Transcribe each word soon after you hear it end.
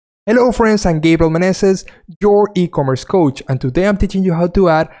Hello friends, I'm Gabriel.meneses, your e-commerce coach, and today I'm teaching you how to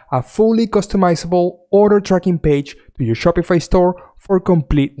add a fully customizable order tracking page to your Shopify store for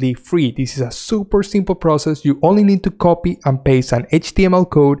completely free. This is a super simple process. You only need to copy and paste an HTML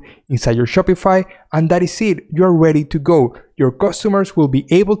code inside your Shopify, and that is it. You're ready to go. Your customers will be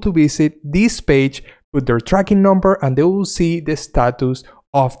able to visit this page, put their tracking number, and they will see the status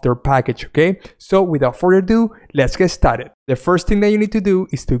of their package. Okay, so without further ado, let's get started. The first thing that you need to do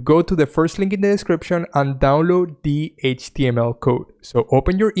is to go to the first link in the description and download the HTML code. So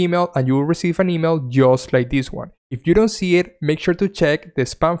open your email and you will receive an email just like this one. If you don't see it, make sure to check the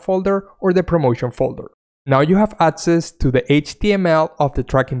spam folder or the promotion folder. Now you have access to the HTML of the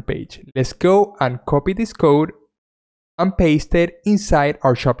tracking page. Let's go and copy this code and paste it inside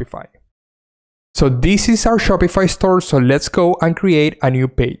our Shopify. So this is our Shopify store, so let's go and create a new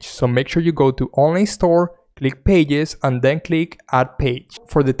page. So make sure you go to Online Store, click Pages, and then click Add Page.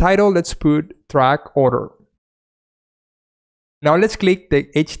 For the title, let's put Track Order. Now let's click the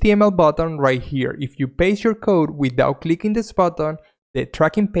HTML button right here. If you paste your code without clicking this button, the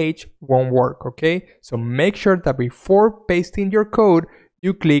tracking page won't work, okay? So make sure that before pasting your code,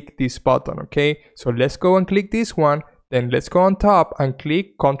 you click this button, okay? So let's go and click this one. Then let's go on top and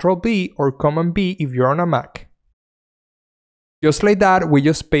click Ctrl B or Command B if you're on a Mac. Just like that, we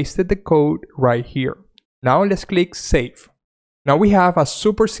just pasted the code right here. Now let's click Save. Now we have a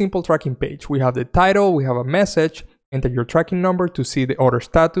super simple tracking page. We have the title, we have a message, enter your tracking number to see the order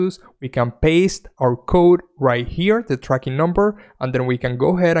status. We can paste our code right here, the tracking number, and then we can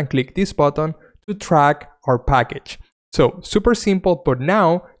go ahead and click this button to track our package. So super simple, but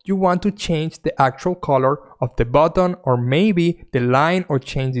now you want to change the actual color of the button or maybe the line or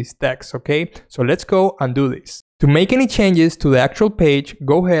change this text, okay? So let's go and do this. To make any changes to the actual page,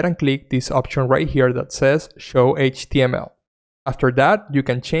 go ahead and click this option right here that says Show HTML. After that, you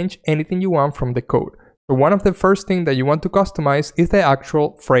can change anything you want from the code. So one of the first things that you want to customize is the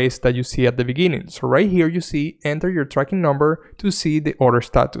actual phrase that you see at the beginning. So right here you see enter your tracking number to see the order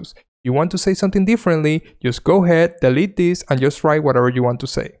status. You want to say something differently, just go ahead, delete this, and just write whatever you want to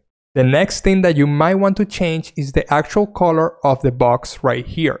say. The next thing that you might want to change is the actual color of the box right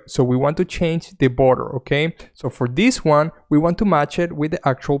here. So we want to change the border, okay? So for this one, we want to match it with the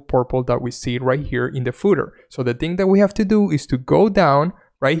actual purple that we see right here in the footer. So the thing that we have to do is to go down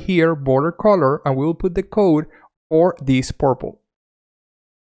right here, border color, and we will put the code for this purple.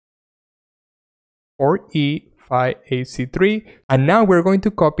 Or E5AC3, and now we're going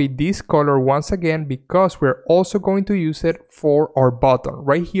to copy this color once again because we're also going to use it for our button.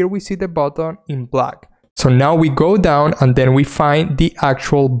 Right here we see the button in black. So now we go down and then we find the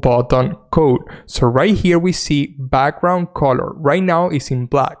actual button code. So right here we see background color. Right now it's in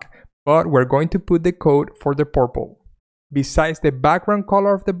black, but we're going to put the code for the purple. Besides the background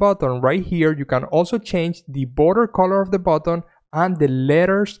color of the button, right here you can also change the border color of the button and the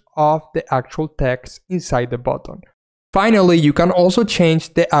letters of the actual text inside the button. Finally, you can also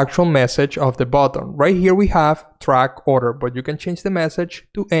change the actual message of the button. Right here we have track order, but you can change the message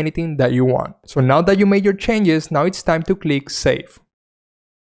to anything that you want. So now that you made your changes, now it's time to click Save.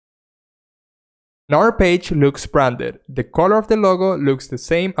 Now our page looks branded. The color of the logo looks the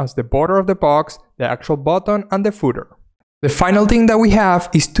same as the border of the box, the actual button, and the footer. The final thing that we have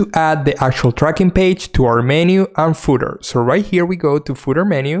is to add the actual tracking page to our menu and footer. So right here we go to footer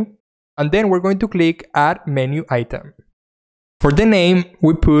menu, and then we're going to click Add Menu Item. For the name,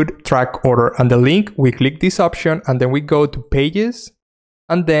 we put Track Order, and the link, we click this option, and then we go to Pages,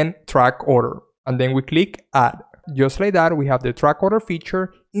 and then Track Order, and then we click Add. Just like that, we have the Track Order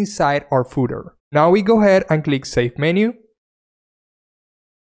feature inside our footer. Now we go ahead and click Save Menu,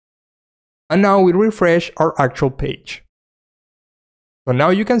 and now we refresh our actual page. So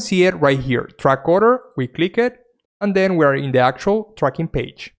now you can see it right here, track order, we click it, and then we're in the actual tracking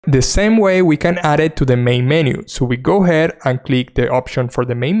page. The same way we can add it to the main menu. So we go ahead and click the option for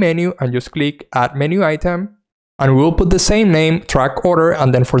the main menu and just click Add Menu Item. And we'll put the same name, track order,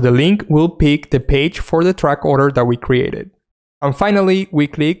 and then for the link, we'll pick the page for the track order that we created. And finally, we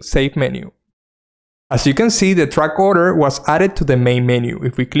click Save Menu. As you can see, the track order was added to the main menu.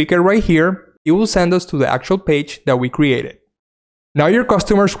 If we click it right here, it will send us to the actual page that we created. Now your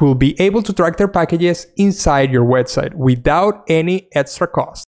customers will be able to track their packages inside your website without any extra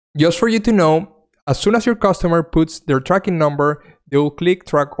cost. Just for you to know, as soon as your customer puts their tracking number, they will click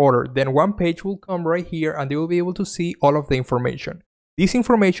Track Order. Then one page will come right here and they will be able to see all of the information. This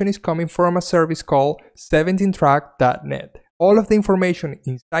information is coming from a service called 17track.net. All of the information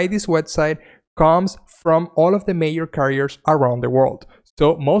inside this website comes from all of the major carriers around the world.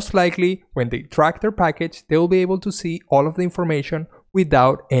 So most likely when they track their package, they will be able to see all of the information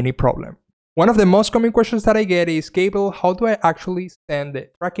without any problem. One of the most common questions that I get is, Gabriel, how do I actually send the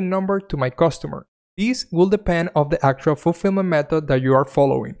tracking number to my customer? This will depend on the actual fulfillment method that you are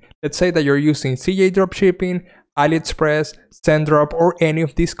following. Let's say that you're using CJ Dropshipping, AliExpress, SendDrop, or any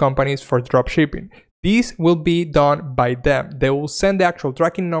of these companies for dropshipping. This will be done by them. They will send the actual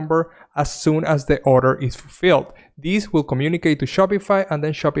tracking number as soon as the order is fulfilled. This will communicate to Shopify, and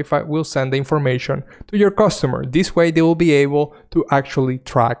then Shopify will send the information to your customer. This way they will be able to actually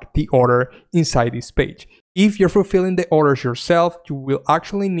track the order inside this page. If you're fulfilling the orders yourself, you will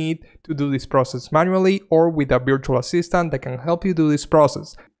actually need to do this process manually or with a virtual assistant that can help you do this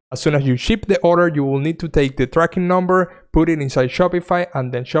process. As soon as you ship the order, you will need to take the tracking number, put it inside Shopify,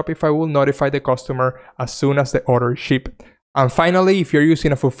 and then Shopify will notify the customer as soon as the order is shipped. And finally, if you're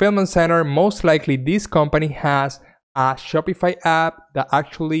using a fulfillment center, most likely this company has a Shopify app that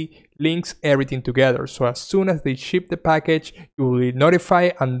actually links everything together. So as soon as they ship the package, you will be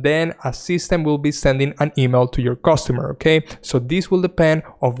notified, and then a system will be sending an email to your customer, okay? So this will depend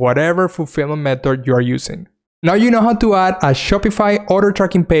on whatever fulfillment method you are using. Now you know how to add a Shopify order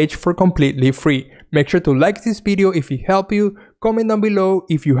tracking page for completely free. Make sure to like this video if it helped you, comment down below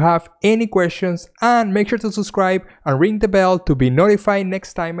if you have any questions, and make sure to subscribe and ring the bell to be notified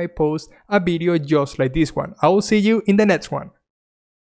next time I post a video just like this one. I will see you in the next one.